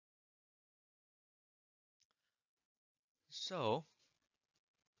So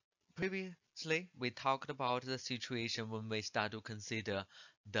previously we talked about the situation when we start to consider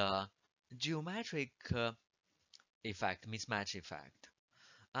the geometric effect, mismatch effect.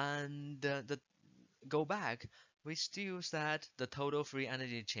 And the go back, we still said the total free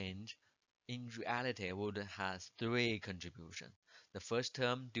energy change in reality would have three contributions. The first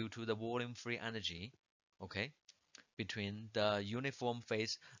term due to the volume free energy, okay, between the uniform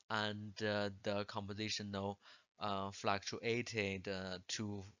phase and the compositional fluctuated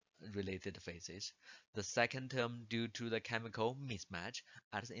two related phases. The second term due to the chemical mismatch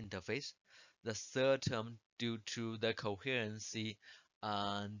at the interface. The third term due to the coherency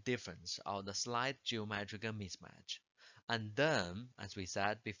difference or the slight geometrical mismatch. And then, as we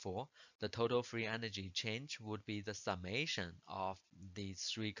said before, the total free energy change would be the summation of these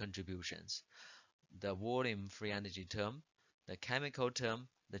three contributions: the volume free energy term, the chemical term,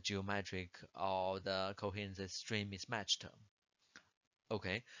 the geometric or the coherence stream mismatch term.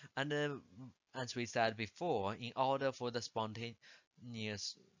 Okay, and as we said before, in order for the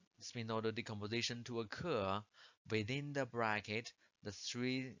spontaneous spinodal decomposition to occur within the bracket, the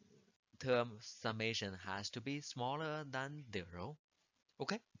three term summation has to be smaller than 0.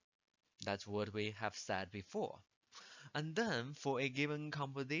 Okay, that's what we have said before. And then for a given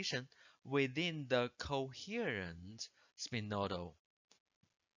composition within the coherent spinodal,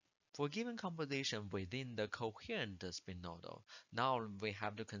 for a given composition within the coherent spinodal, now we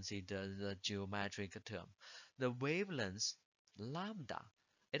have to consider the geometric term. The wavelength lambda,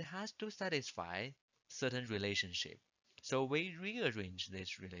 it has to satisfy certain relationship. So we rearrange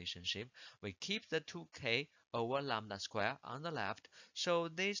this relationship. We keep the 2k over lambda square on the left. So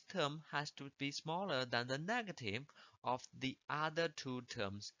this term has to be smaller than the negative of the other two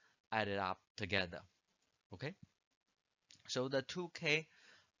terms added up together. Okay? So the 2k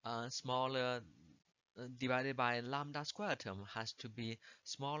smaller divided by lambda square term has to be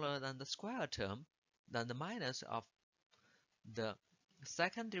smaller than the square term, than the minus of the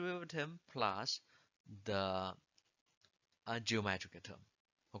second derivative plus the geometric term.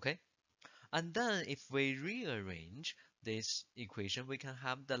 Okay? And then if we rearrange this equation, we can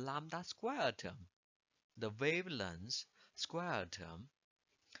have the lambda square term. The wavelength square term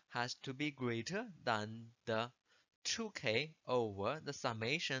has to be greater than the 2k over the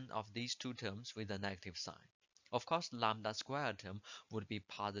summation of these two terms with a negative sign. Of course, lambda square term would be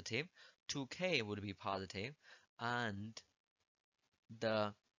positive, 2k would be positive, and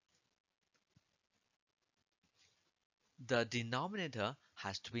the the denominator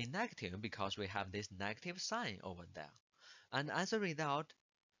has to be negative because we have this negative sign over there. And as a result,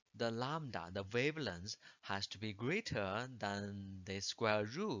 the lambda, the wavelength, has to be greater than the square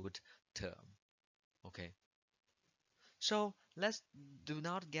root term. Okay, so let's do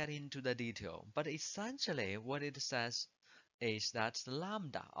not get into the detail, but essentially what it says is that the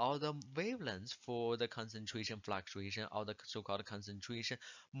lambda, or the wavelength for the concentration fluctuation or the so-called concentration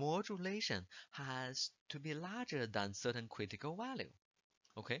modulation, has to be larger than certain critical value.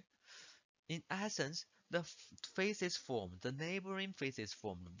 Okay, in essence, the phases formed, the neighboring phases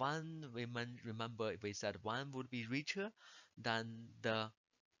formed. One, remember we said one would be richer than the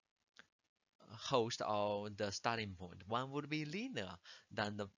host or the starting point. One would be linear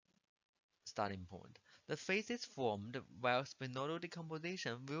than the starting point. The phases formed while spinodal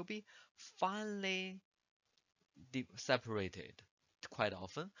decomposition will be finely separated. Quite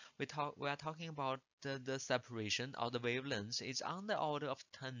often, we are talking about the separation of the wavelengths is on the order of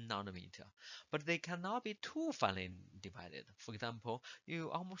 10 nanometer, but they cannot be too finely divided. For example, you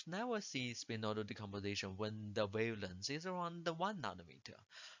almost never see spinodal decomposition when the wavelength is around the 1 nanometer,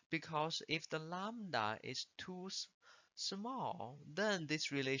 because if the lambda is too small, then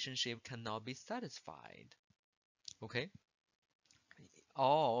this relationship cannot be satisfied. Okay?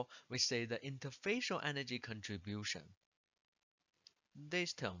 Or we say the interfacial energy contribution.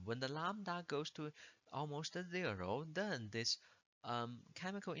 This term, when the lambda goes to almost 0, then this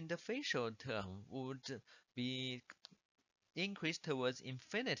chemical interfacial term would be increased towards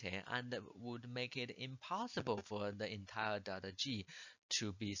infinity and would make it impossible for the entire delta G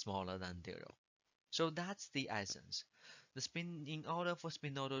to be smaller than 0. So that's the essence. In order for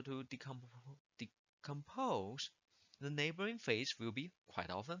spinodal to decompose, the neighboring phase will be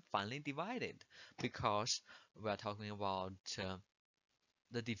quite often finely divided because we are talking about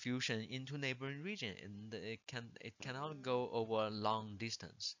the diffusion into neighboring region, and it cannot go over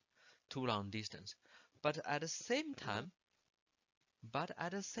too long distance. But at the same time,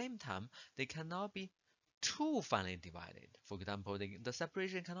 they cannot be too finely divided. For example, the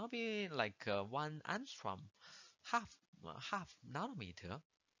separation cannot be like 1 angstrom, half nanometer,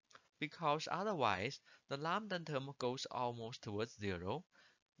 because otherwise the lambda term goes almost towards zero.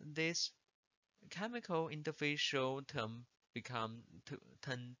 This chemical interfacial term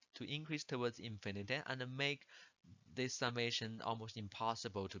tend to increase towards infinity and make this summation almost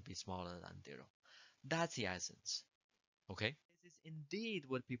impossible to be smaller than zero. That's the essence. Okay? This is indeed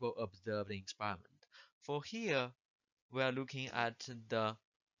what people observed in experiment. For here, we are looking at the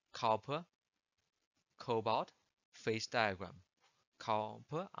copper cobalt phase diagram.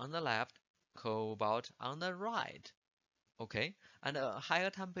 Copper on the left, cobalt on the right. Okay, and a higher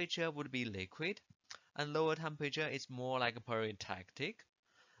temperature would be liquid, and lower temperature is more like a peritactic.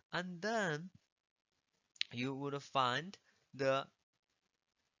 And then you would find the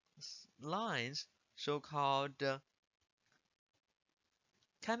lines, so-called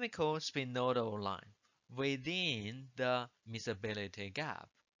chemical spinodal line within the miscibility gap.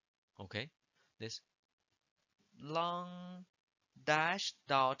 Okay, this long dash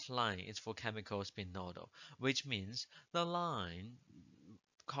dot line is for chemical spinodal, which means the line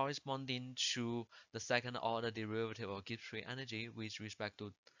corresponding to the second order derivative of Gibbs free energy with respect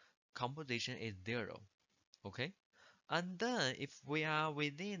to composition is zero. Okay? And then if we are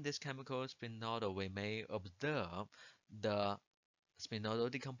within this chemical spinodal, we may observe the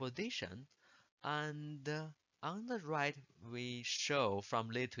spinodal decomposition. And on the right, we show from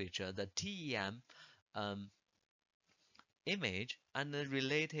literature the TEM um, image and the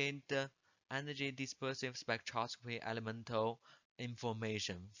related energy dispersive spectroscopy elemental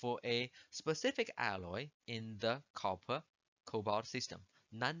information for a specific alloy in the copper cobalt system.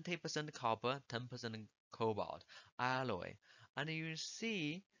 90% copper, 10% cobalt alloy. And you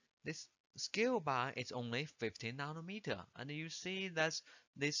see this scale bar is only 15 nanometer. And you see that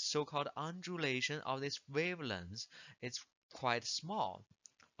this so-called undulation of this wavelength is quite small,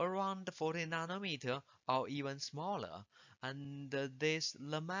 around 40 nanometer or even smaller, and this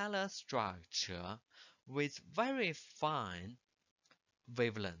lamellar structure with very fine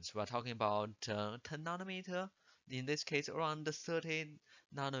wavelengths. We're talking about 10 nanometer, in this case around 30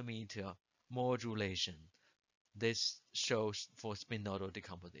 nanometer modulation. This shows for spinodal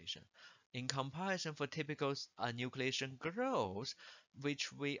decomposition. In comparison for typical nucleation growth,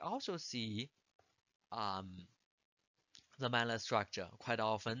 which we also see um, the lamellar structure. Quite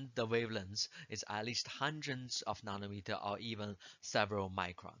often, the wavelength is at least hundreds of nanometer or even several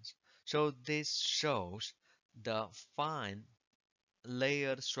microns. So this shows the fine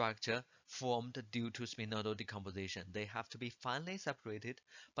layered structure formed due to spinodal decomposition. They have to be finely separated,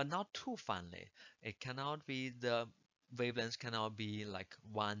 but not too finely. It cannot be the wavelengths cannot be like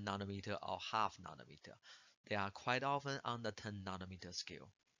 1 nanometer or half nanometer. They are quite often on the 10 nanometer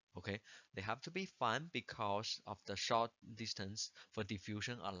scale. Okay, they have to be fine because of the short distance for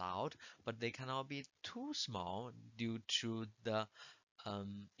diffusion allowed, but they cannot be too small due to the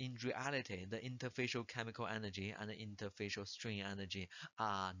in reality, the interfacial chemical energy and the interfacial strain energy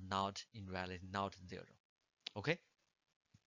are not in reality not zero. Okay,